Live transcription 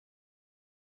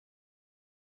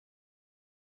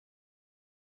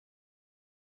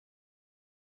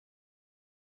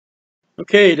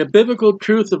Okay, the biblical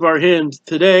truth of our hymns.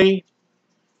 Today,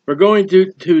 we're going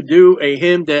to do a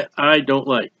hymn that I don't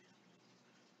like.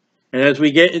 And as we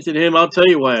get into the hymn, I'll tell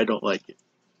you why I don't like it.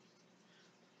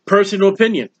 Personal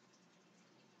opinion.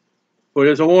 But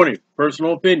there's a warning,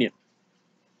 personal opinion.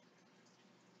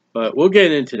 But we'll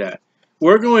get into that.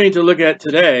 We're going to look at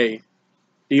today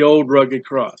the Old Rugged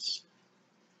Cross.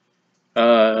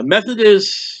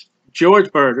 Methodist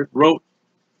George Bernard wrote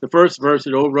the first verse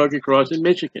of the Old Rugged Cross in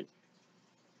Michigan.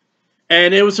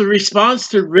 And it was a response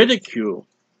to ridicule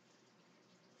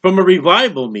from a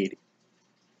revival meeting.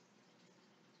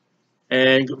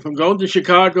 And from going to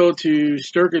Chicago to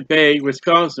Sturgis Bay,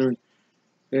 Wisconsin,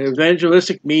 the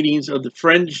evangelistic meetings of the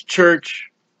Friends Church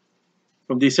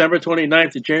from December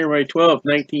 29th to January 12th,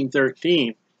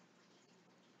 1913.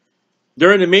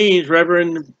 During the meetings,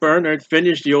 Reverend Bernard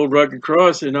finished the Old Rugged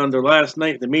Cross, and on the last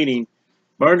night of the meeting,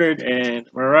 Bernard and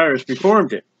Mariah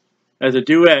performed it as a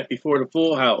duet before the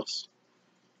full house.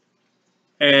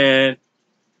 And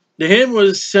the hymn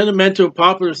was sentimental,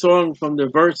 popular song from the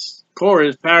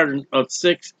verse-chorus pattern of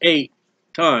 6/8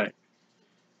 time.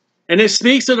 And it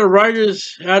speaks of the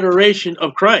writer's adoration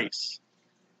of Christ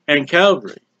and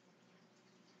Calvary.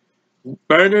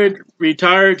 Bernard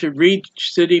retired to Reed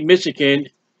City, Michigan,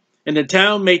 and the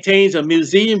town maintains a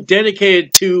museum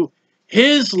dedicated to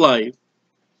his life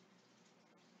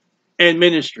and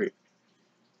ministry.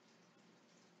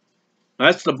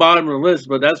 That's the bottom of the list,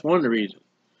 but that's one of the reasons.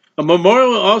 A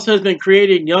memorial also has been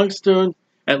created in Youngstown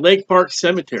at Lake Park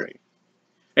Cemetery.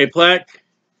 A plaque,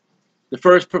 the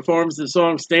first performance of the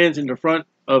song, stands in the front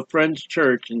of Friends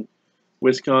Church in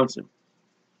Wisconsin.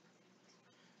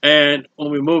 And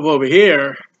when we move over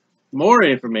here, more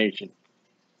information.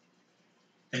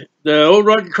 The Old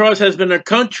Rugged Cross has been a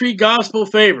country gospel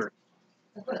favorite.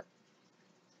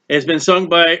 It's been sung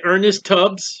by Ernest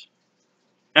Tubbs,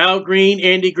 Al Green,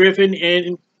 Andy Griffin,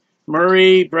 Andy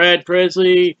Murray, Brad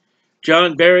Presley,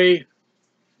 John Barry,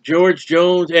 George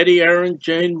Jones, Eddie Aaron,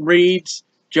 Jane Reeves,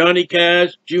 Johnny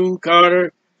Cash, June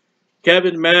Carter,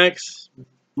 Kevin Max,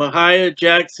 Mahalia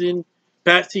Jackson,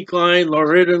 Patsy Cline,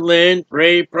 Loretta Lynn,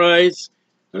 Ray Price.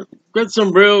 Got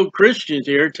some real Christians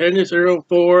here. Tennis Earl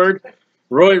Ford,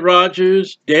 Roy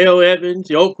Rogers, Dale Evans,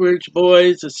 the Oak Ridge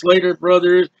Boys, the Slater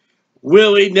Brothers,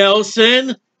 Willie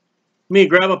Nelson.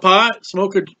 Grab a pot,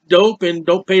 smoke a dope, and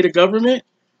don't pay the government.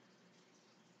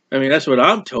 I mean, that's what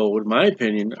I'm told, in my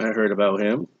opinion, I heard about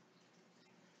him.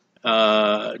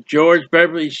 George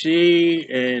Beverly Shee,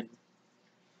 and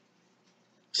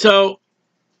so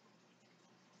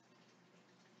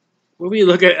when we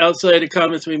look at outside the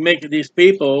comments we make of these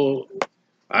people,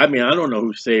 I mean, I don't know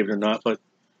who's saved or not, but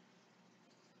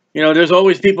you know, there's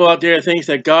always people out there that thinks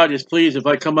that God is pleased if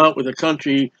I come out with a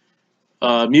country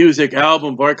music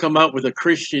album, or I come out with a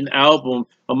Christian album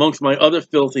amongst my other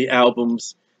filthy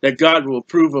albums, that God will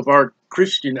approve of our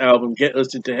Christian album, get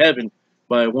us into heaven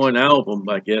by one album,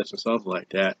 I guess, or something like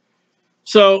that.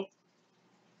 So,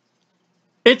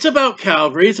 it's about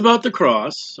Calvary, it's about the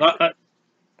cross,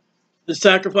 the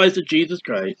sacrifice of Jesus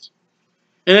Christ.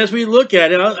 And as we look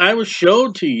at it, I will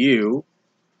show to you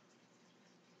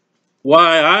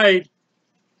why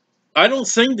I don't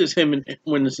sing this hymn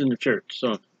when it's in the church,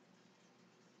 so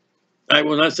I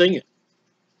will not sing it.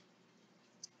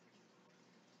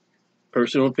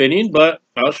 Personal opinion, but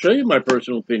I'll show you my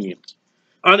personal opinions.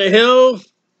 On a hill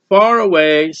far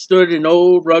away stood an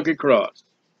old rugged cross.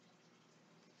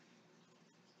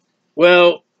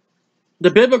 Well,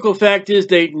 the biblical fact is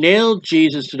they nailed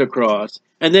Jesus to the cross,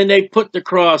 and then they put the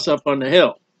cross up on the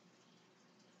hill.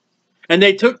 And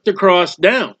they took the cross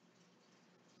down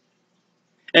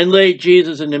and laid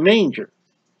Jesus in the manger.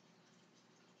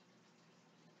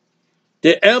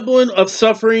 The emblem of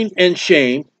suffering and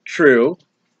shame, true.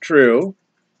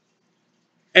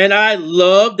 And I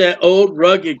love that old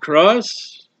rugged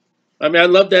cross. I mean, I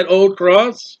love that old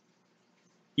cross.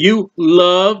 You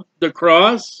love the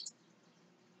cross.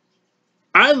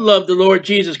 I love the Lord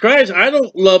Jesus Christ. I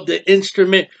don't love the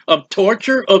instrument of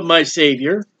torture of my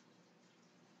Savior.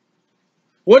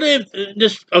 What if,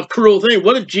 just a cruel thing,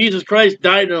 what if Jesus Christ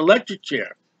died in an electric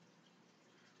chair?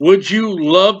 Would you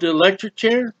love the electric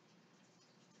chair?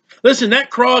 Listen, that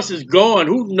cross is gone.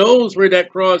 Who knows where that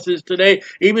cross is today,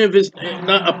 even if it's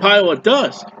not a pile of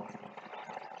dust?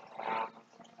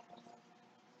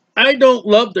 I don't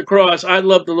love the cross. I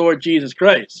love the Lord Jesus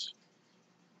Christ.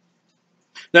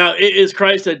 Now, it is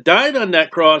Christ that died on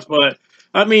that cross, but,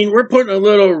 I mean, we're putting a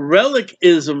little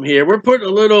relicism here. We're putting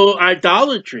a little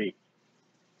idolatry.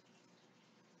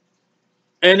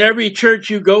 And every church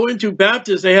you go into,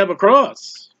 Baptist, they have a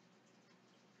cross.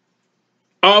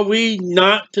 Are we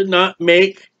not to not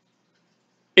make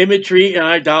imagery and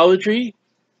idolatry.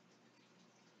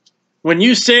 When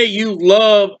you say you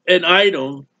love an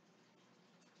item,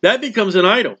 that becomes an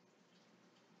idol.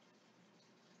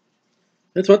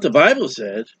 That's what the Bible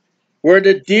says. Where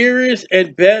the dearest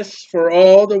and best for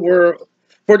all the world,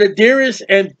 for the dearest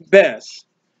and best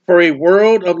for a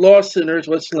world of lost sinners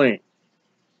was slain.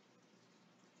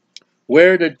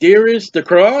 Where the dearest, the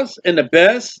cross, and the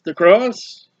best, the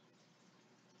cross.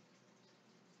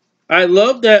 I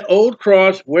love that old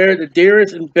cross where the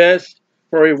dearest and best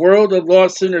for a world of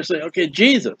lost sinners say, okay,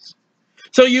 Jesus.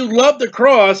 So you love the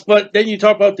cross, but then you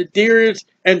talk about the dearest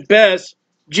and best,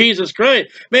 Jesus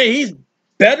Christ. Man, he's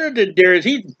better than dearest.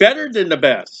 He's better than the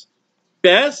best.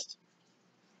 Best,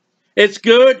 it's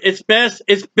good, it's best,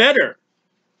 it's better.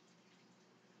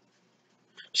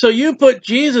 So you put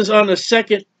Jesus on the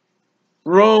second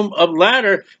room of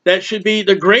ladder that should be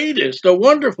the greatest, the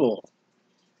wonderful.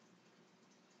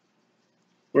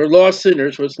 Where lost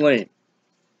sinners was slain.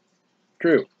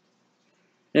 True.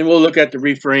 And we'll look at the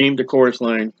reframe, the chorus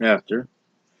line after.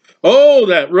 Oh,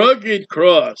 that rugged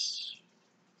cross,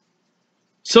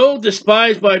 so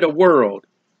despised by the world.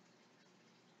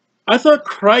 I thought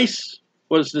Christ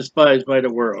was despised by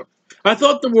the world. I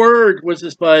thought the Word was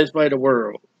despised by the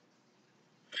world.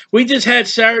 We just had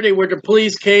Saturday where the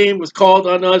police came, was called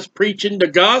on us preaching the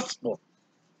gospel.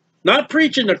 Not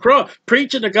preaching the cross,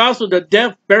 preaching the gospel, the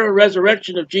death, burial,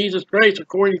 resurrection of Jesus Christ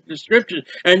according to the scriptures.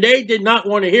 And they did not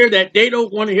want to hear that. They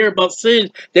don't want to hear about sins.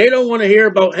 They don't want to hear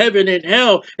about heaven and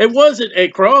hell. It wasn't a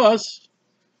cross.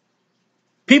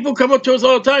 People come up to us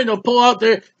all the time. They'll pull out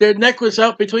their necklace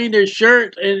out between their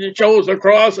shirt and it shows the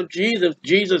cross of Jesus,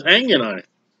 Jesus hanging on it.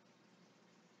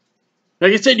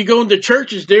 Like I said, you go into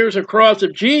churches, there's a cross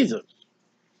of Jesus.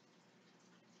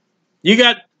 You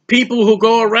got people who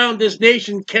go around this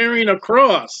nation carrying a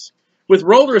cross with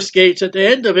roller skates at the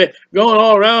end of it, going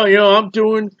all around. You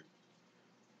know,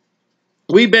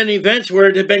 we've been events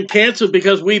where they've been canceled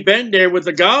because we've been there with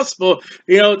the gospel.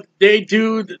 You know, they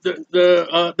do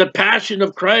the passion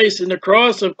of Christ and the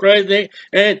cross of Christ.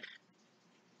 And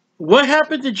what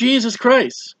happened to Jesus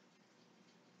Christ?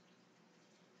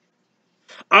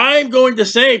 I'm going to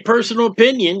say, personal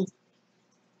opinion,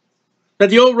 that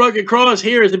the old rugged cross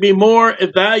here is to be more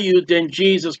valued than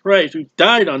Jesus Christ, who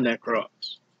died on that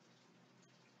cross.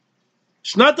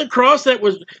 It's not the cross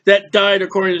that died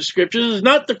according to the scriptures. It's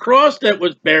not the cross that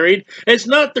was buried. It's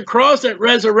not the cross that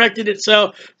resurrected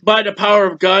itself by the power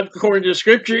of God according to the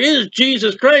scripture. It is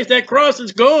Jesus Christ. That cross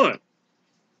is gone.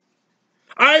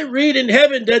 I read in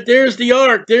heaven that there's the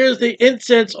ark, there's the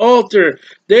incense altar,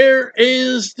 there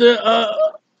is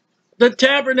the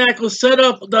tabernacle set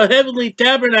up, the heavenly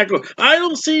tabernacle. I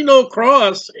don't see no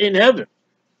cross in heaven.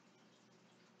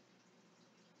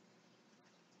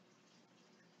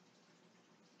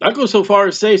 I go so far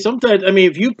as to say sometimes, I mean,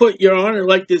 if you put your honor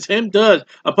like this hymn does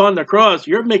upon the cross,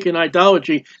 you're making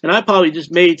idolatry, and I probably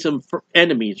just made some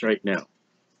enemies right now.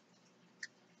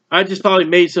 I just probably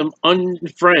made some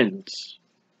unfriends.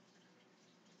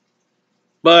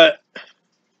 But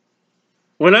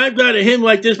when I've got a hymn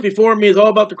like this before me, it's all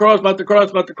about the cross, about the cross,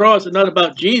 about the cross, and not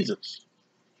about Jesus.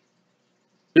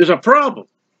 There's a problem.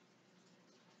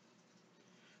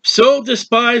 So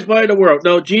despised by the world.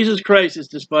 No, Jesus Christ is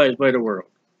despised by the world.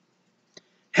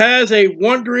 Has a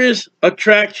wondrous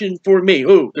attraction for me.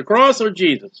 Who? The cross or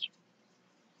Jesus?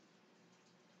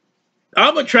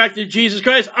 I'm attracted to Jesus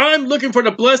Christ. I'm looking for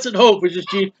the blessed hope, which is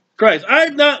Jesus Christ.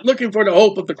 I'm not looking for the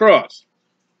hope of the cross.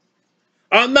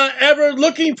 I'm not ever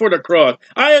looking for the cross.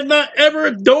 I am not ever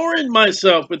adoring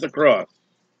myself with the cross.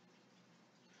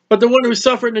 But the one who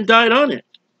suffered and died on it.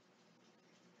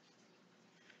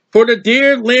 For the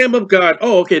dear Lamb of God.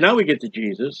 Oh, okay, now we get to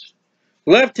Jesus.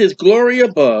 Left his glory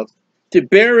above to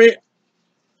bear it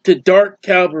to dark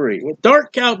Calvary. Well,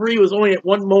 dark Calvary was only at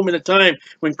one moment of time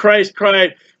when Christ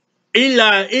cried,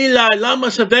 Eli, Eli,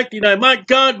 lama sabachthani, my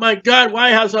God, why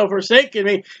hast thou forsaken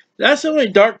me? That's the only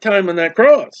dark time on that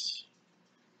cross.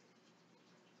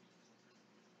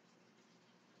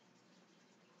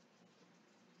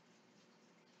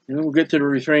 And we'll get to the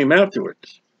reframe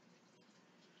afterwards.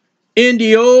 In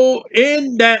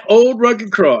that old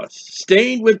rugged cross,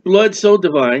 stained with blood so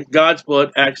divine, God's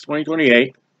blood, Acts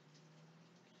 20:28,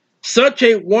 such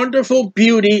a wonderful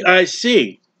beauty I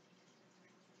see.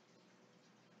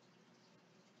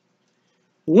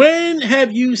 When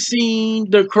have you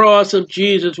seen the cross of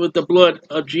Jesus with the blood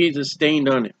of Jesus stained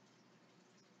on it?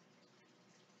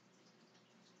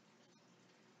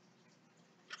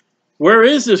 Where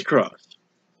is this cross?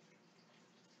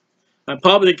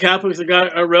 Probably the Catholics have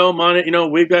got a realm on it. You know,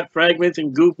 we've got fragments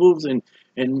and goofles and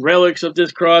relics of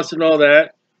this cross and all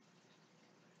that.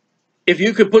 if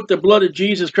you could put the blood of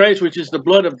Jesus Christ, which is the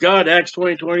blood of God, Acts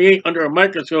 20:28, under a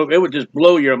microscope, it would just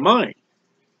blow your mind.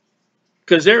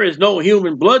 Because there is no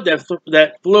human blood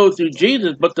that flows through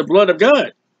Jesus but the blood of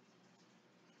God.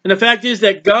 And the fact is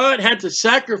that God had to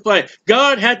sacrifice.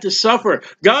 God had to suffer.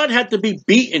 God had to be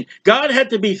beaten. God had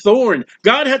to be thorned.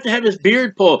 God had to have his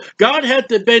beard pulled. God had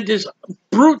to bend this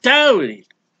brutality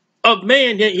of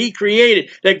man that he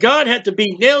created. That God had to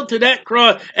be nailed to that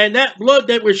cross. And that blood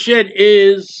that was shed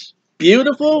is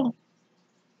beautiful.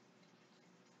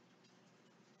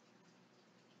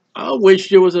 I wish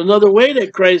there was another way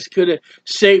that Christ could have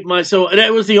saved my soul. And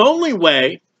that was the only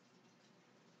way.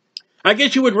 I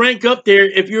guess you would rank up there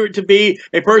if you were to be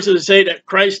a person to say that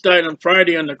Christ died on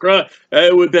Friday on the cross.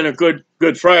 It would have been a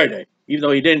good Friday, even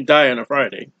though he didn't die on a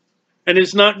Friday. And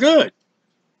it's not good.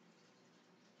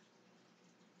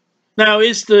 Now,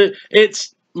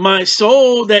 it's my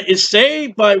soul that is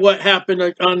saved by what happened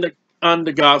on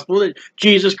the gospel, that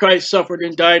Jesus Christ suffered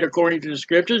and died according to the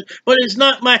scriptures, but it's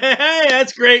not my, hey,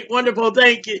 that's great, wonderful,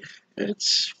 thank you.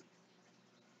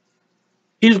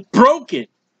 He's broken.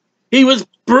 He was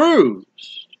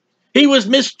bruised. He was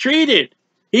mistreated.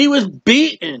 He was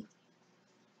beaten.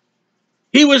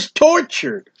 He was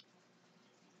tortured.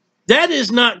 That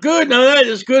is not good. Now, that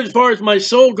is good as far as my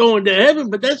soul going to heaven,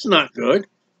 but that's not good.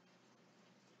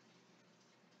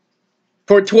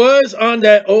 For 'twas on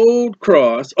that old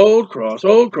cross,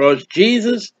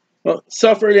 Jesus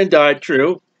suffered and died,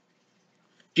 true.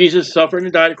 Jesus suffered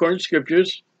and died according to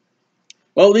scriptures.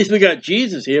 Well, at least we got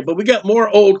Jesus here, but we got more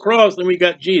old cross than we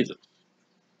got Jesus.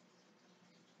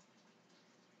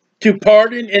 To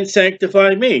pardon and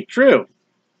sanctify me, true.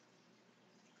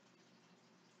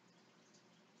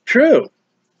 True.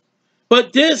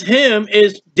 But this hymn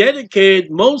is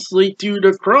dedicated mostly to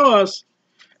the cross.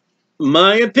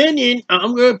 My opinion,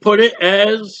 I'm going to put it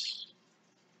as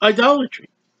idolatry.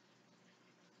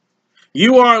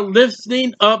 You are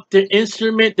lifting up the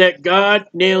instrument that God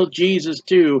nailed Jesus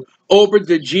to over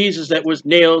the Jesus that was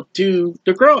nailed to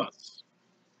the cross.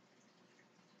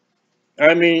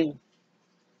 I mean,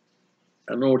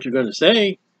 I don't know what you're going to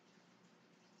say.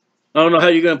 I don't know how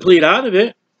you're going to plead out of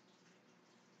it.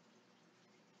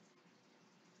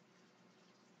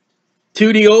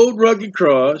 To the old rugged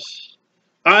cross,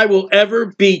 I will ever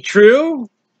be true.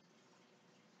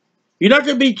 You're not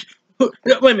going to be... Wait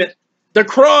a minute. The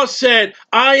cross said,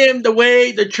 I am the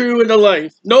way, the truth, and the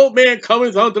life. No man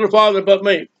cometh unto the Father but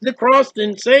me. The cross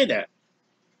didn't say that.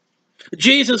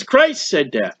 Jesus Christ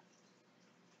said that.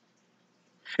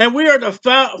 And we are to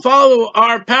follow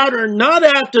our pattern not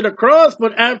after the cross,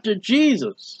 but after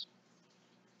Jesus.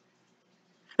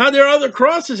 Now, there are other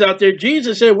crosses out there.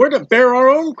 Jesus said we're to bear our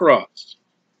own cross.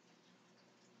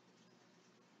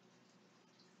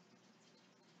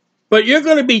 But you're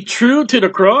going to be true to the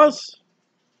cross?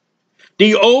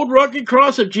 The old rugged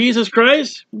cross of Jesus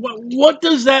Christ? What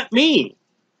does that mean?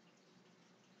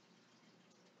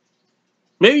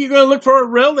 Maybe you're going to look for a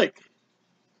relic.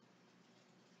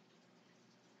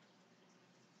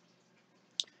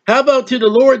 How about to the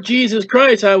Lord Jesus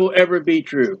Christ I will ever be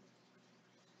true?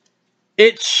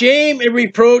 Its shame and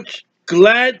reproach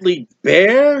gladly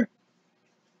bear?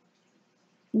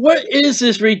 What is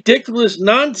this ridiculous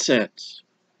nonsense?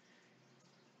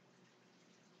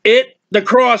 The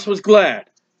cross was glad.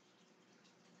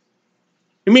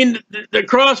 I mean, the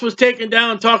cross was taken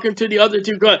down talking to the other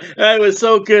two gods. That was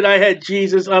so good. I had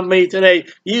Jesus on me today.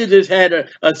 You just had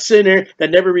a sinner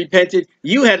that never repented.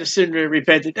 You had a sinner that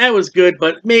repented. That was good.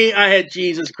 But me, I had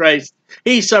Jesus Christ.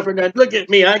 He suffered that. Look at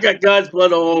me. I got God's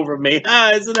blood all over me.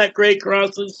 Isn't that great,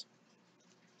 crosses?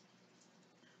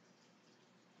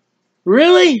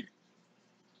 Really?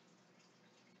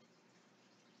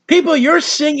 People, you're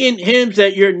singing hymns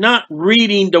that you're not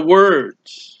reading the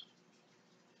words.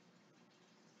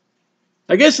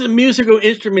 I guess the musical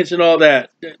instruments and all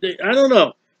that. I don't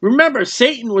know. Remember,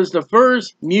 Satan was the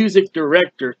first music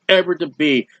director ever to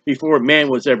be before man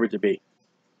was ever to be.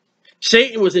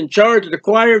 Satan was in charge of the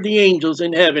choir of the angels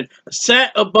in heaven,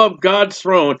 sat above God's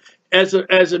throne I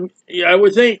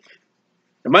would think,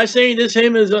 am I saying this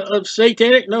hymn is of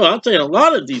satanic? No, I'm saying a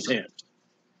lot of these hymns.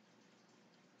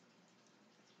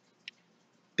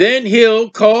 Then he'll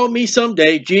call me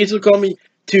someday, Jesus will call me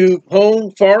to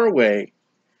home far away,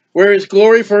 where his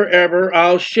glory forever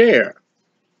I'll share.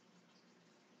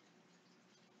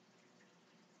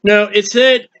 Now, it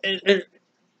said,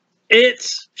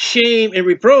 it's shame and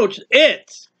reproach.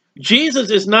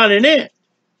 Jesus is not in it.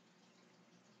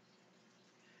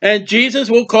 And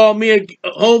Jesus will call me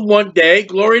home one day.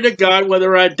 Glory to God,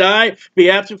 whether I die,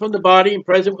 be absent from the body and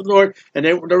present with the Lord. And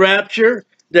then the rapture,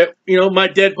 that, you know, my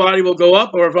dead body will go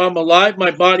up, or if I'm alive,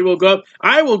 my body will go up.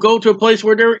 I will go to a place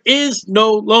where there is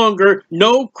no longer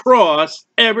no cross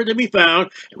ever to be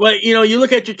found. Well, you know, you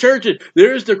look at your churches,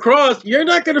 there's the cross. You're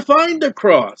not going to find the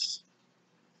cross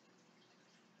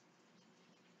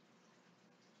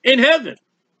in heaven.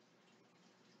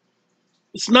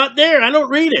 It's not there. I don't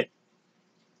read it.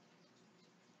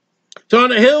 So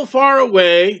on a hill far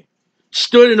away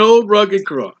stood an old rugged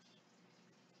cross.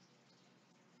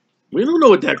 We don't know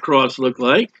what that cross looked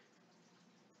like.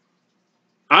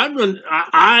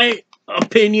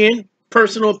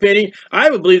 Personal opinion, I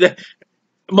would believe that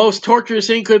the most torturous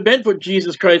thing could have been for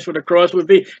Jesus Christ for the cross would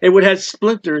be it would have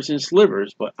splinters and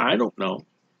slivers, but I don't know.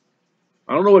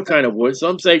 I don't know what kind of wood.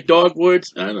 Some say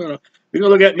dogwoods. I don't know. You can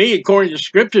look at me according to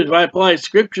scriptures. If I apply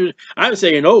scriptures, I would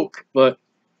say an oak, but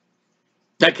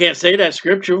I can't say that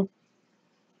scriptural.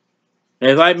 And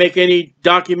if I make any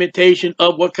documentation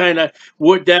of what kind of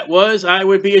wood that was, I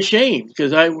would be ashamed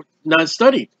because I would not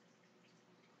studied.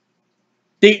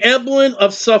 The emblem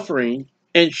of suffering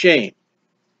and shame.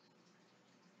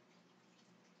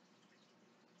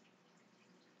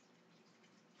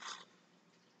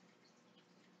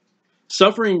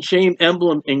 Suffering, shame,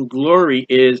 emblem, and glory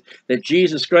is that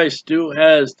Jesus Christ still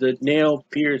has the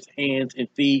nail-pierced hands and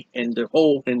feet and the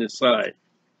hole in the side.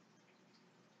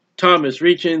 Thomas,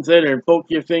 reach in there and poke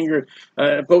your finger,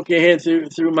 poke your hand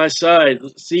through my side.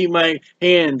 See my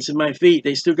hands and my feet.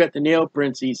 They still got the nail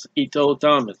prints, he told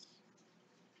Thomas.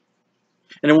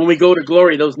 And then when we go to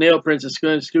glory, those nail prints are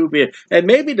going to still be it. And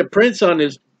maybe the prints on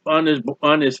his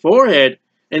forehead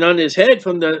and on his head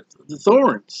from the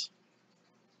thorns.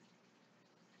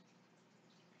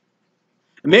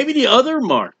 And maybe the other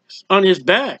marks on his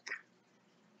back.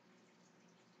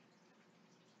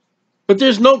 But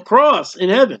there's no cross in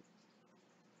heaven.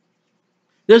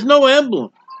 There's no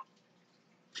emblem.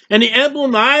 And the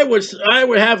emblem I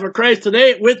would have for Christ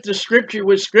today with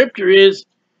scripture is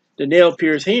the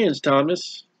nail-pierced hands,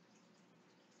 Thomas.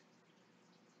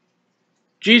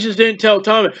 Jesus didn't tell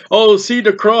Thomas, oh, see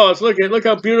the cross. Look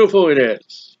how beautiful it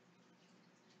is.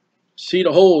 See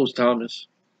the holes, Thomas.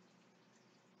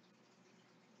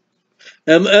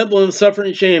 Emblem,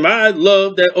 suffering, shame. I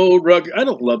love that old rugged. I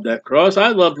don't love that cross. I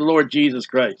love the Lord Jesus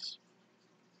Christ.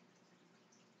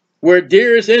 Where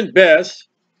dearest and best.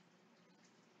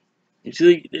 You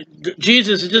see,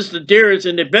 Jesus is just the dearest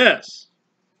and the best.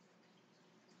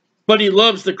 But he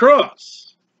loves the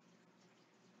cross.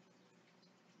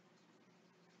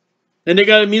 And they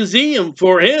got a museum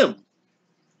for him.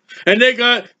 And they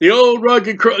got the old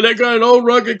rugged cross. They got an old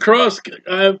rugged cross,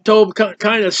 I'm told,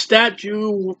 kind of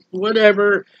statue,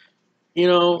 whatever, you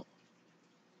know.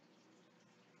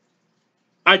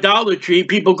 Idolatry.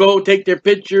 People go take their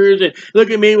pictures and look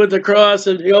at me with the cross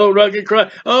and the old rugged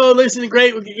cross. Oh, listen,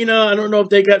 great. You know, I don't know if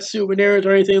they got souvenirs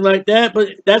or anything like that, but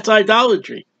that's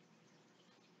idolatry.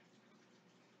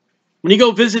 When you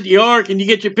go visit the Ark and you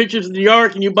get your pictures of the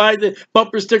Ark and you buy the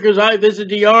bumper stickers, I visited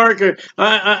the Ark, or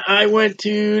I went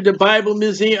to the Bible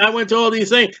Museum, I went to all these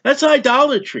things. That's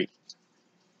idolatry.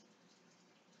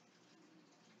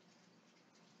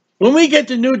 When we get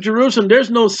to New Jerusalem, there's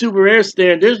no super air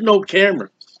stand. There's no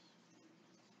cameras.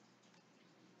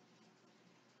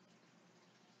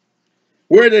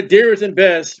 We're the dearest and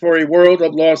best for a world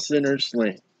of lost sinners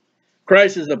slain.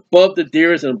 Christ is above the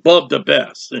dearest and above the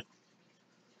best.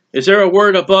 Is there a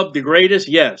word above the greatest?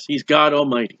 Yes, he's God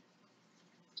Almighty.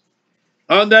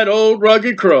 On that old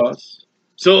rugged cross,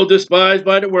 so despised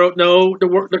by the world. No,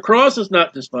 the cross is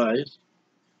not despised.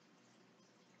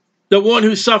 The one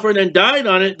who suffered and died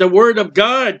on it, the word of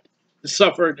God,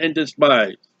 suffered and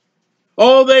despised.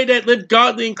 All they that live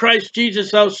godly in Christ Jesus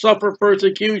shall suffer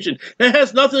persecution. That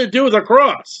has nothing to do with the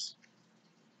cross.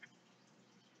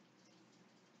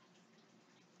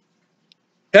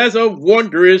 Has a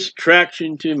wondrous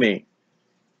traction to me.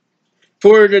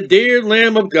 For the dear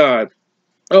Lamb of God,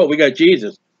 oh, we got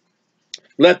Jesus,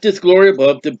 left his glory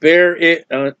above to bear it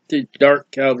to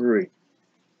dark Calvary.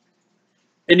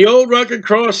 And the old rugged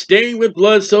cross stained with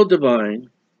blood so divine,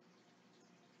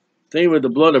 stained with the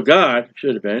blood of God,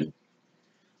 should have been,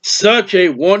 such a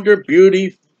wonder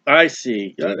beauty I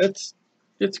see.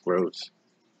 It's gross.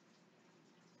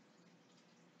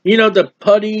 You know, the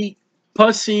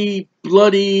pussy,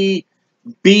 bloody,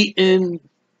 beaten,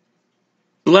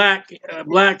 I can't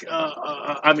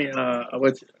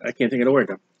think of the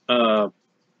word now.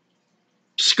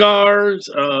 Scars,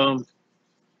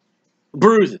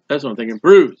 bruises. That's what I'm thinking.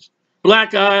 Bruise.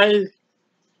 Black eyes,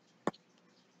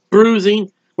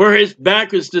 bruising, where his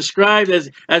back is described as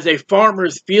a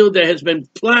farmer's field that has been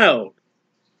plowed.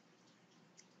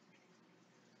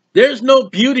 There's no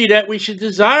beauty that we should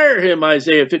desire him,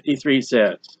 Isaiah 53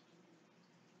 says.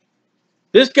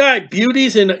 This guy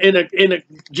beauties in a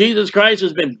Jesus Christ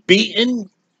has been beaten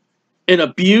and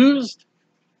abused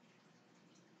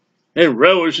and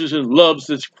relishes and loves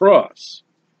this cross.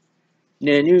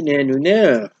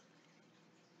 Nanu.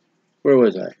 Where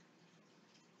was I?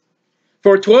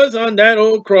 For 'twas on that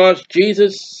old cross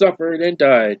Jesus suffered and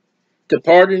died to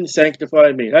pardon and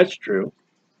sanctify me. That's true.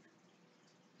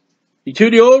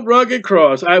 To the old rugged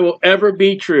cross, I will ever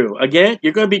be true. Again,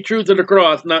 you're going to be true to the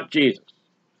cross, not Jesus.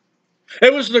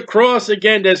 It was the cross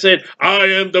again that said, I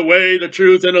am the way, the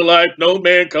truth, and the life. No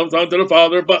man comes unto the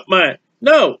Father but mine.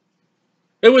 No,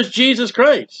 it was Jesus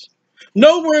Christ.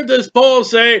 Nowhere does Paul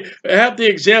say, have the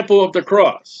example of the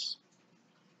cross.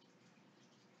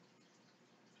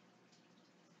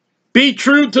 Be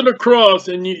true to the cross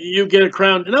and you get a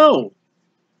crown. No.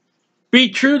 Be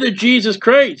true to Jesus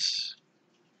Christ.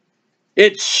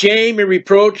 Its shame and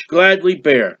reproach gladly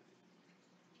bear.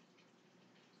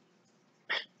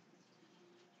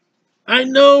 I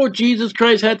know Jesus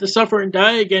Christ had to suffer and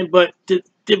die again, but to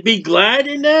be glad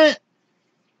in that?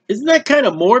 Isn't that kind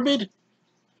of morbid?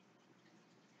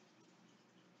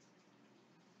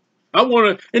 I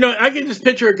want to, I can just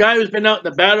picture a guy who's been out in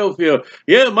the battlefield.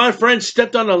 Yeah, my friend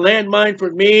stepped on a landmine for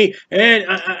me, and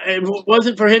if it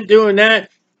wasn't for him doing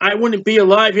that, I wouldn't be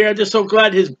alive here. I'm just so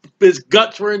glad his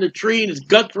guts were in the tree, and his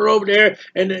guts were over there,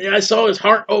 and I saw his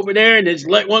heart over there, and his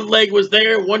one leg was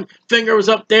there, one finger was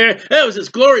up there. That was his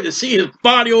glory to see his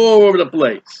body all over the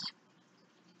place.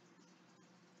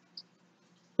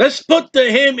 Let's put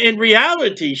him in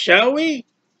reality, shall we?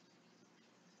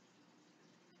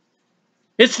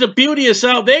 It's the beauty of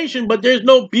salvation, but there's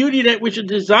no beauty that we should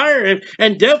desire him,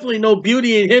 and definitely no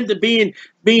beauty in him to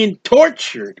being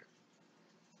tortured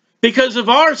because of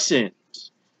our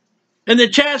sins. And the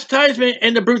chastisement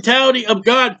and the brutality of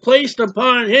God placed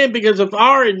upon him because of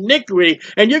our iniquity.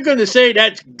 And you're going to say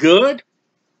that's good?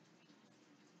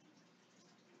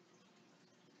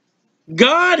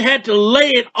 God had to lay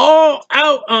it all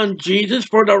out on Jesus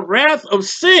for the wrath of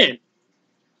sin.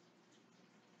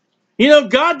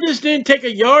 God just didn't take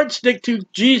a yardstick to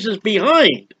Jesus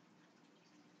behind.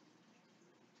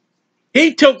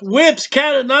 He took whips,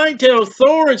 cat o' nine tails,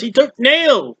 thorns. He took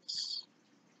nails.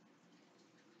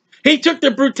 He took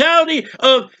the brutality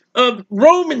of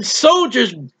Roman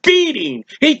soldiers beating.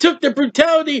 He took the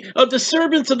brutality of the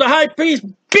servants of the high priest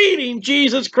beating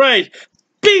Jesus Christ,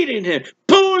 beating him,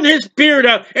 pulling his beard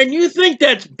out. And you think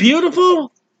that's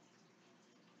beautiful?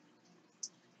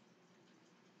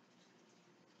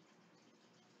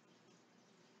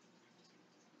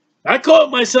 I call it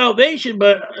my salvation,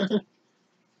 but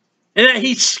and that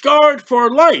he's scarred for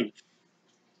life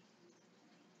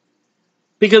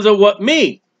because of what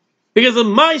me, because of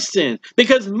my sin,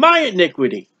 because of my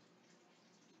iniquity.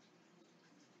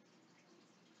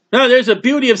 Now there's a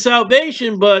beauty of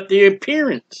salvation, but the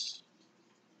appearance.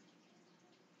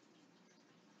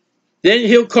 Then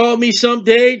he'll call me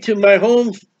someday to my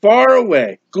home far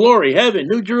away. Glory, heaven,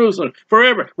 New Jerusalem,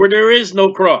 forever, where there is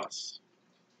no cross.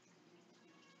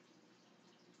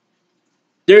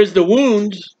 There's the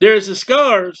wounds. There's the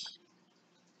scars.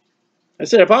 I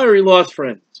said, I've already lost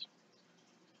friends.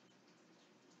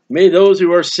 May those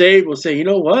who are saved will say, you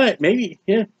know what? Maybe,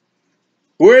 yeah.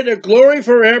 Where the glory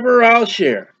forever I'll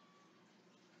share.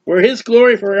 Where his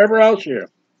glory forever I'll share.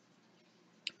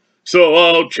 So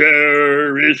I'll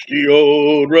cherish the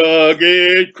old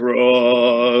rugged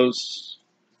cross.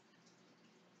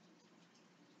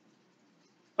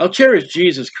 I'll cherish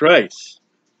Jesus Christ.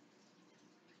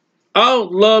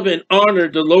 I'll love and honor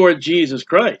the Lord Jesus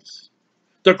Christ.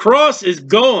 The cross is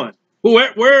gone.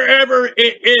 Wherever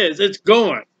it is, it's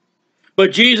gone.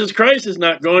 But Jesus Christ is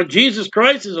not gone. Jesus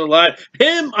Christ is alive.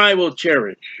 Him I will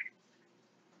cherish.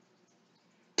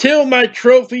 Till my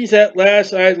trophies at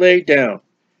last I lay down.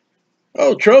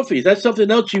 Oh, trophies. That's something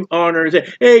else you honor.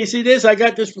 Hey, see this? I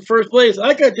got this for first place.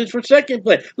 I got this for second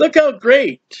place. Look how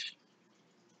great.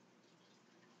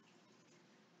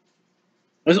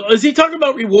 Is he talking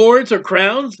about rewards or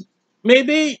crowns?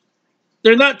 Maybe.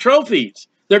 They're not trophies.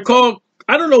 They're called,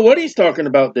 I don't know what he's talking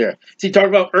about there. Is he talking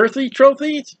about earthly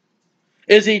trophies?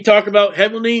 Is he talking about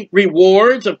heavenly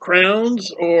rewards of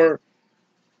crowns? Or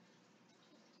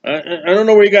I don't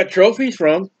know where he got trophies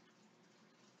from.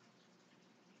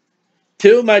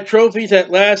 Till my trophies at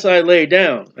last I lay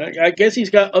down. I guess he's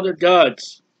got other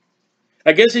gods.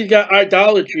 I guess he's got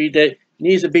idolatry that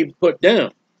needs to be put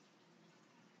down.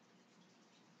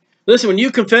 Listen, when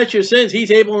you confess your sins,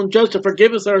 he's able and just to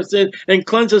forgive us our sins and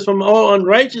cleanse us from all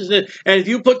unrighteousness. And if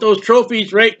you put those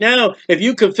trophies right now, if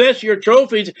you confess your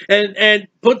trophies and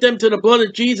put them to the blood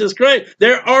of Jesus Christ,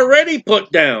 they're already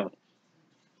put down.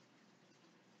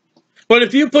 But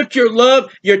if you put your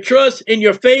love, your trust, and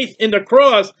your faith in the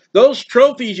cross, those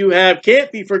trophies you have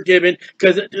can't be forgiven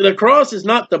because the cross is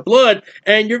not the blood,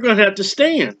 and you're going to have to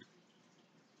stand.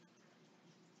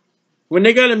 When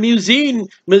they got a museum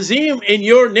in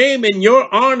your name, in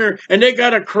your honor, and they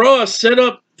got a cross set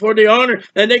up for the honor,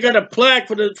 and they got a plaque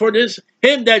for this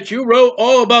hymn that you wrote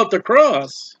all about the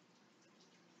cross.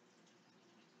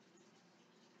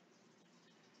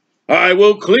 I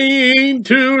will cling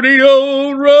to the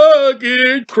old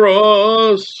rugged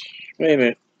cross. Wait a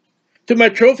minute. To my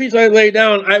trophies I lay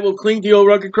down, I will cling to the old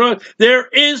rugged cross. There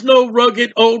is no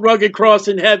old rugged cross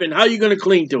in heaven. How are you going to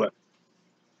cling to it?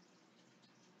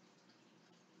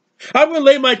 I'm going to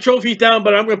lay my trophies down,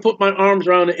 but I'm going to put my arms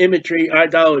around the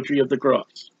idolatry of the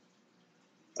cross.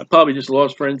 I probably just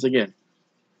lost friends again.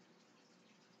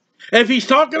 If he's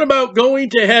talking about going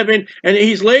to heaven and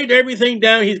he's laid everything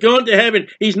down, he's gone to heaven,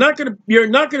 you're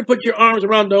not going to put your arms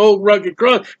around the old rugged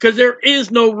cross because there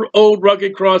is no old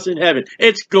rugged cross in heaven.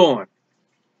 It's gone.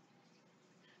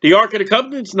 The Ark of the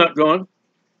Covenant's not gone.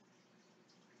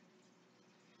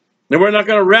 And we're not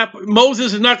going to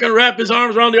Moses is not going to wrap his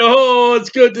arms around oh, it's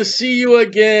good to see you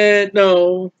again.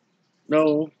 No.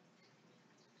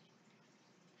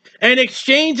 And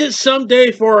exchange it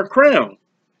someday for a crown.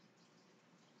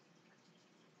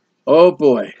 Oh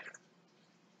boy.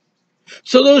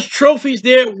 So those trophies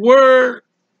there were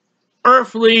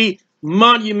earthly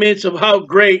monuments of how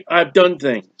great I've done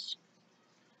things.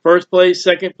 First place,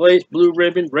 second place, blue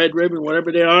ribbon, red ribbon,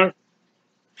 whatever they are.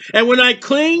 And when I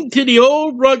cling to the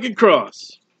old rugged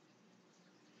cross,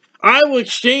 I will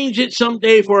exchange it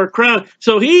someday for a crown.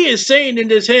 So he is saying in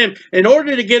this hymn, in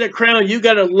order to get a crown, you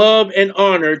got to love and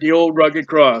honor the old rugged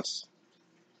cross.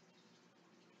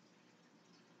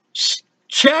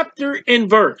 Chapter and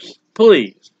verse,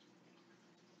 please.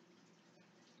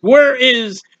 Where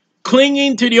is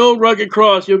clinging to the old rugged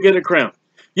cross, you'll get a crown.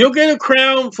 You'll get a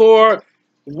crown for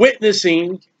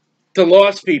witnessing to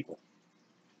lost people.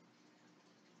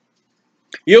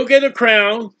 You'll get a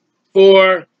crown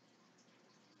for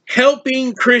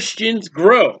helping Christians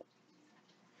grow.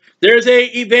 There's a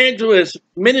evangelist,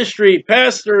 ministry,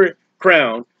 pastor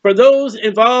crown for those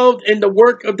involved in the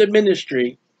work of the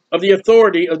ministry, of the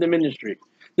authority of the ministry.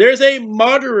 There's a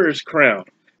martyr's crown.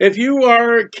 If you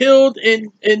are killed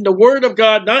in the word of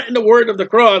God, not in the word of the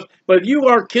cross, but if you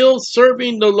are killed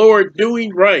serving the Lord,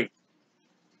 doing right,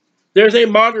 there's a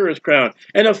martyr's crown.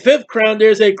 And a fifth crown,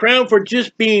 there's a crown for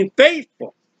just being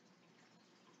faithful.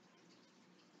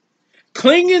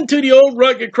 Clinging to the old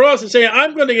rugged cross and saying,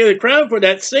 I'm going to get a crown for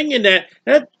that, singing that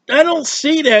I don't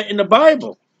see that in the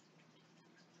Bible.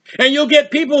 And you'll get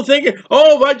people thinking,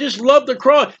 oh, I just love the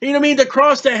cross. You know what I mean? The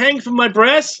cross that hangs from my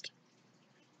breast?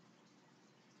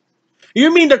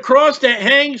 You mean the cross that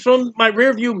hangs from my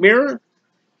rearview mirror?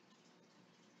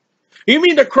 You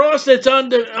mean the cross that's on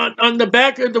the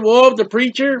back of the wall of the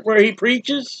preacher where he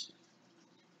preaches?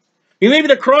 You mean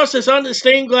the cross that's on the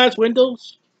stained glass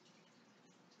windows?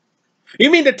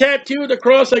 You mean the tattoo of the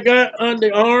cross I got on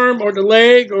the arm or the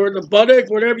leg or the buttock,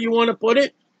 whatever you want to put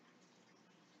it?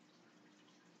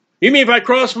 You mean if I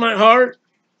cross my heart,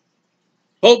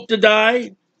 hope to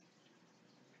die?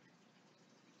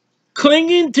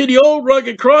 Clinging to the old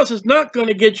rugged cross is not going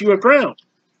to get you a crown.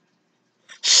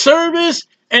 Service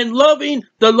and loving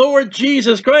the Lord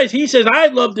Jesus Christ. He says, I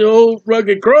love the old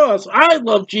rugged cross. I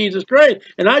love Jesus Christ.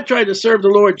 And I try to serve the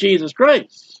Lord Jesus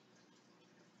Christ.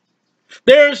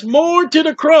 There's more to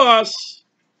the cross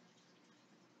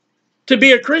to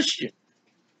be a Christian.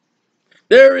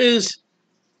 There is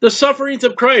the sufferings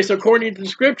of Christ according to the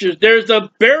scriptures. There's the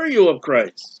burial of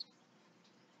Christ.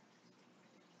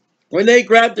 When they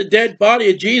grabbed the dead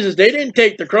body of Jesus, they didn't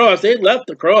take the cross. They left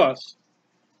the cross.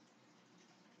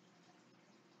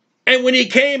 And when he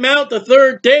came out the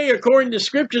third day, according to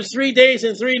scriptures, 3 days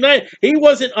and 3 nights, he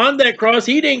wasn't on that cross.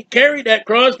 He didn't carry that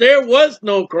cross. There was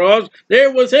no cross.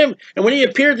 There was him. And when he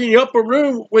appeared in the upper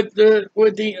room with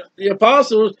the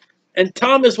apostles, and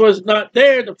Thomas was not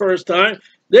there the first time,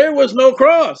 there was no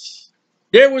cross.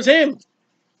 There was him.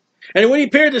 And when he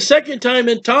appeared the second time,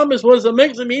 and Thomas was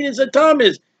amongst them, he said,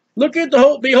 Thomas, look at the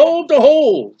hole, behold the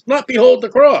hole, not behold the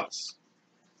cross.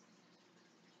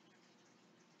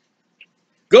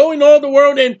 Go in all the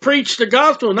world and preach the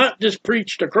gospel, not just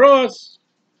preach the cross.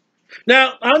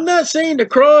 Now, I'm not saying the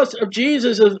cross of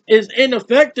Jesus is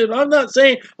ineffective. I'm not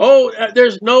saying, oh,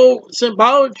 there's no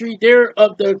symbolatry there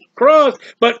of the cross.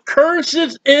 But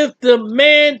curses is the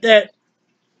man that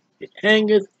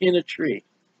hangeth in a tree.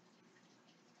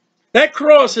 That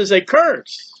cross is a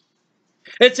curse.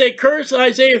 It's a curse,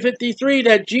 Isaiah 53,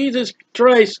 that Jesus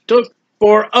Christ took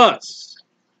for us.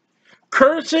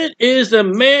 Cursed is the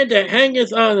man that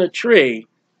hangeth on a tree.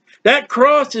 That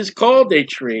cross is called a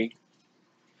tree.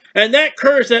 And that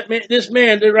curse, this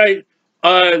man did right,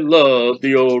 I love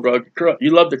the old rugged cross.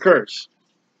 You love the curse.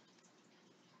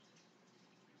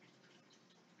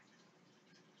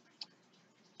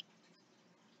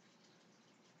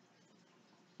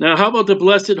 Now, how about the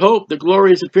blessed hope, the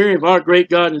glorious appearing of our great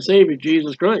God and Savior,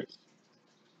 Jesus Christ?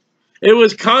 It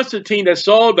was Constantine that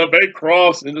saw the big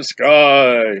cross in the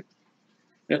sky.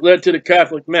 It led to the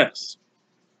Catholic mess.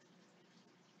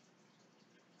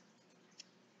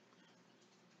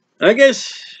 I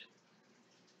guess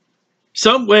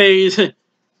some ways, I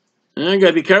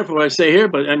gotta be careful what I say here,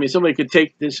 but I mean, somebody could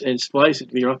take this and splice it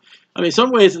to be wrong. I mean,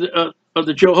 some ways of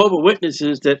the Jehovah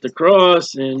Witnesses that the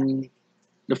cross and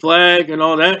the flag and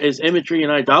all that is imagery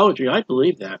and idolatry. I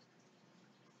believe that.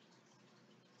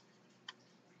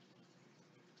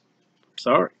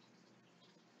 Sorry.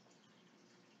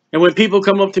 And when people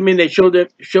come up to me and they show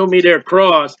me their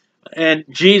cross and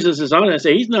Jesus is on it, I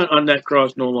say, he's not on that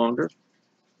cross no longer.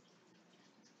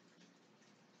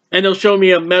 And they'll show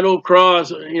me a metal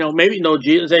cross, maybe no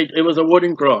Jesus, it was a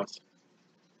wooden cross.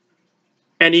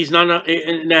 And he's not,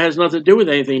 and that has nothing to do with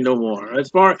anything no more. As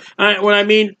far, what I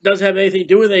mean doesn't have anything to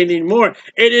do with anything more.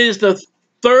 It is the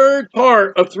third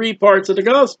part of 3 parts of the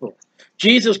gospel.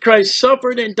 Jesus Christ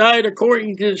suffered and died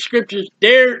according to the scriptures.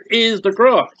 There is the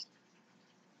cross.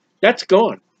 That's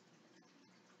gone.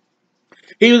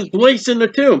 He was placed in the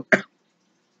tomb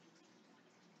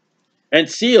and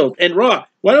sealed and rock.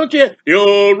 Why don't you, the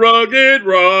old rugged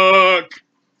rock,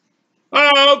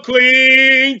 I'll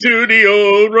cling to the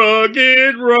old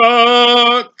rugged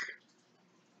rock.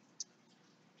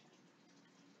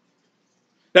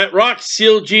 That rock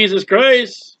sealed Jesus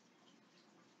Christ.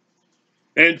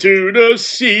 And to the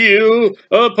seal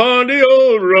upon the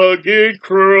old rugged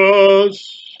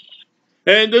cross.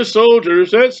 And the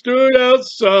soldiers that stood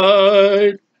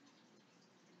outside.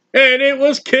 And it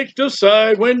was kicked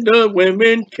aside when the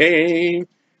women came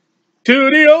to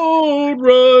the old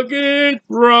rugged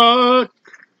rock.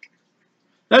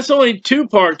 That's only 2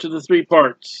 parts of the 3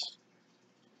 parts.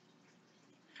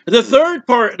 The third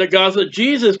part of the gospel,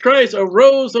 Jesus Christ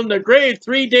arose from the grave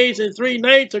 3 days and 3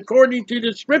 nights according to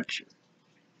the scripture.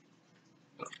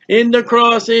 In the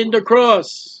cross, in the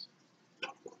cross.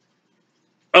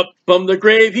 Up from the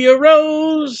grave he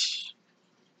arose.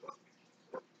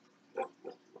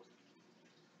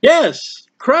 Yes,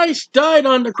 Christ died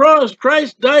on the cross.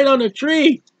 Christ died on a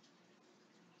tree.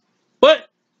 But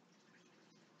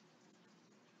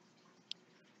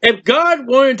if God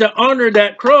wanted to honor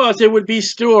that cross, it would be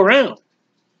still around.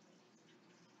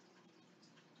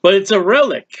 But it's a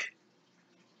relic.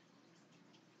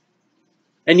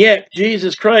 And yet,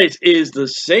 Jesus Christ is the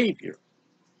Savior.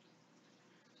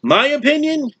 My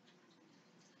opinion,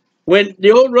 when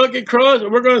the old rugged cross,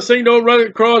 we're going to sing the old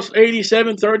rugged cross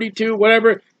 87, 32,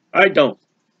 whatever, I don't.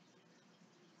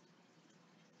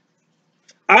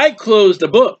 I close the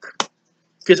book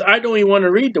because I don't even want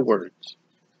to read the words.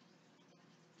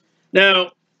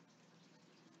 Now,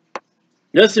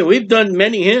 listen, we've done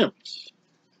many hymns.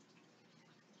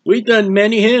 We've done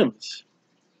many hymns.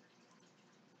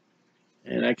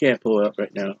 And I can't pull it up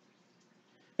right now.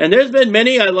 And there's been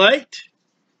many I liked.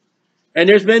 And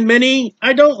there's been many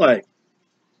I don't like.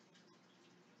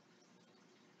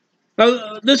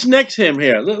 Now, this next hymn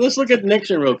here. Let's look at the next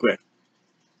one real quick.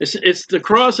 It's the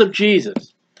cross of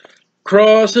Jesus.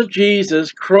 Cross of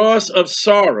Jesus, cross of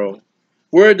sorrow,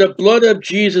 where the blood of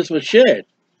Jesus was shed.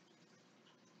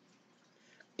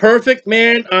 Perfect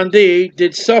man on thee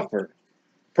did suffer.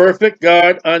 Perfect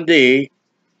God on thee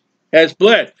has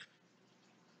bled.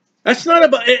 That's not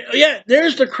about, yeah,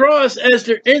 there's the cross as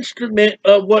the instrument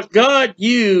of what God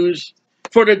used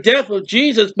for the death of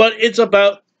Jesus, but it's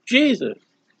about Jesus.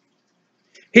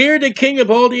 Here the King of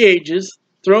all the ages,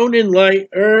 throned in light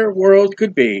ere world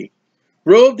could be,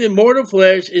 robed in mortal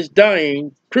flesh, is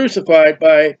dying, crucified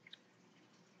by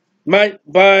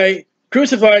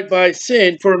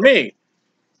sin for me.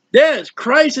 Yes,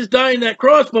 Christ is dying on that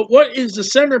cross, but what is the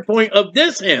center point of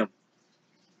this hymn?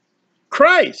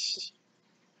 Christ,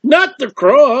 not the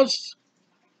cross.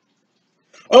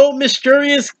 Oh,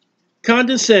 mysterious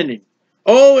condescending.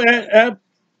 Oh,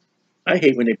 I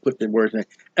hate when they put the words in.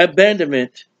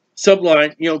 Abandonment,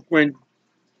 sublime, when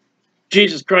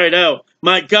Jesus cried out,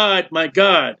 my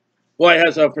God, why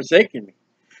hast thou forsaken me?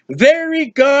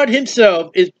 Very God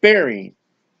himself is bearing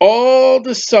all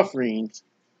the sufferings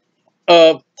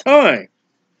of time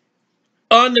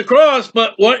on the cross.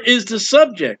 But what is the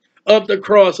subject of the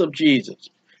cross of Jesus?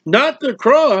 Not the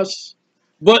cross,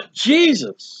 but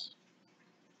Jesus.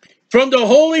 From the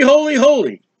holy, holy,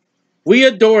 holy, we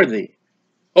adore thee.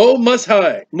 O most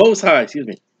high,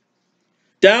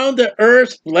 down the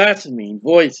earth's blaspheming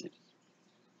voices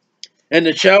and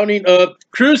the shouting of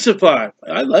crucify.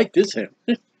 I like this hymn.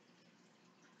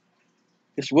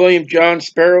 It's William John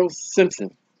Sparrow Simpson,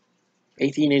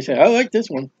 1887. I like this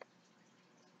one.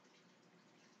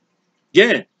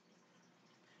 Again,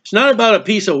 it's not about a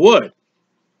piece of wood.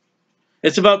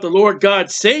 It's about the Lord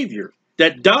God Savior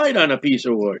that died on a piece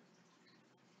of wood.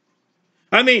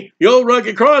 I mean, the old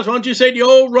rugged cross, why don't you say the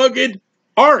old rugged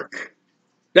ark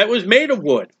that was made of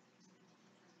wood?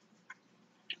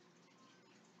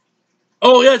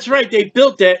 Oh, that's right. They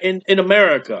built that in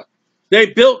America. They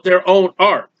built their own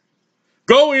ark.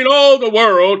 Go in all the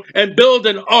world and build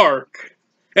an ark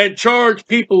and charge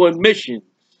people admission.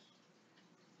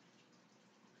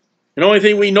 And the only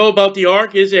thing we know about the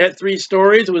ark is it had 3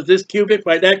 stories. It was this cubit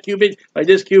by that cubit by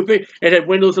this cubit. It had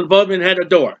windows above and had a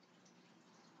door.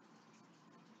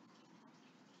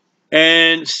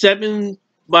 And 7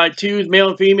 by 2s, male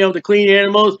and female, the clean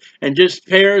animals, and just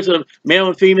pairs of male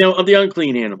and female of the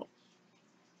unclean animal.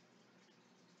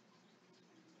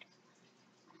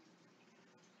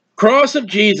 Cross of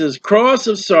Jesus, cross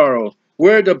of sorrow,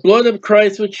 where the blood of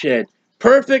Christ was shed.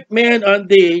 Perfect man on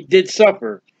thee did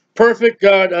suffer. Perfect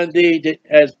God on thee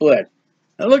has bled.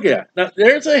 Now look at that. Now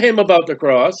there's a hymn about the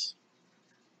cross.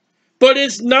 But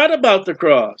it's not about the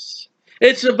cross.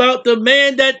 It's about the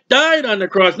man that died on the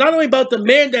cross. Not only about the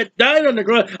man that died on the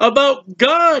cross, about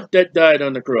God that died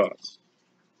on the cross.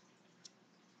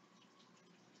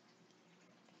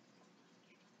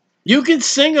 You can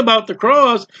sing about the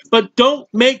cross, but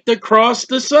don't make the cross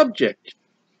the subject.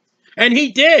 And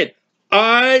he did.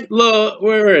 I love,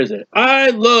 where is it? I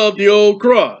love the old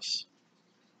cross.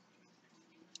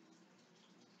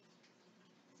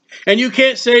 And you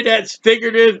can't say that's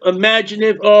figurative,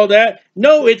 imaginative, all that.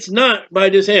 No, it's not by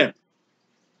this hymn.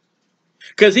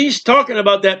 Because he's talking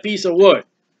about that piece of wood.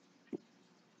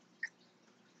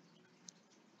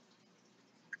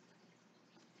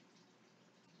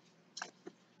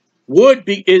 Wood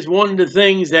is one of the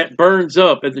things that burns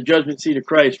up at the judgment seat of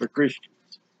Christ for Christians.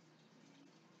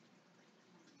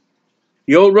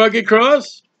 The old rugged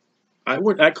cross, I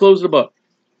close the book.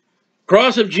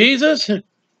 Cross of Jesus,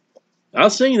 I'll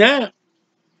sing that.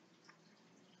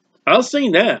 I'll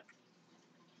sing that.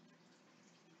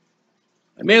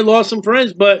 I may have lost some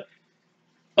friends, but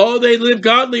oh, they live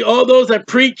godly. All those that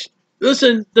preach,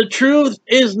 listen, the truth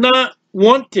is not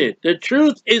wanted. The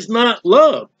truth is not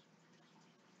loved.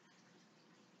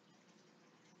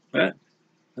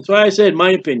 That's why I said,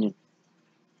 my opinion.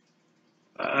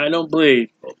 I don't believe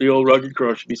the old rugged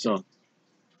cross should be sung.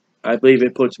 I believe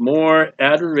it puts more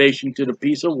adoration to the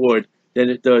piece of wood than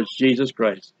it does Jesus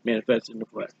Christ manifested in the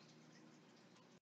flesh.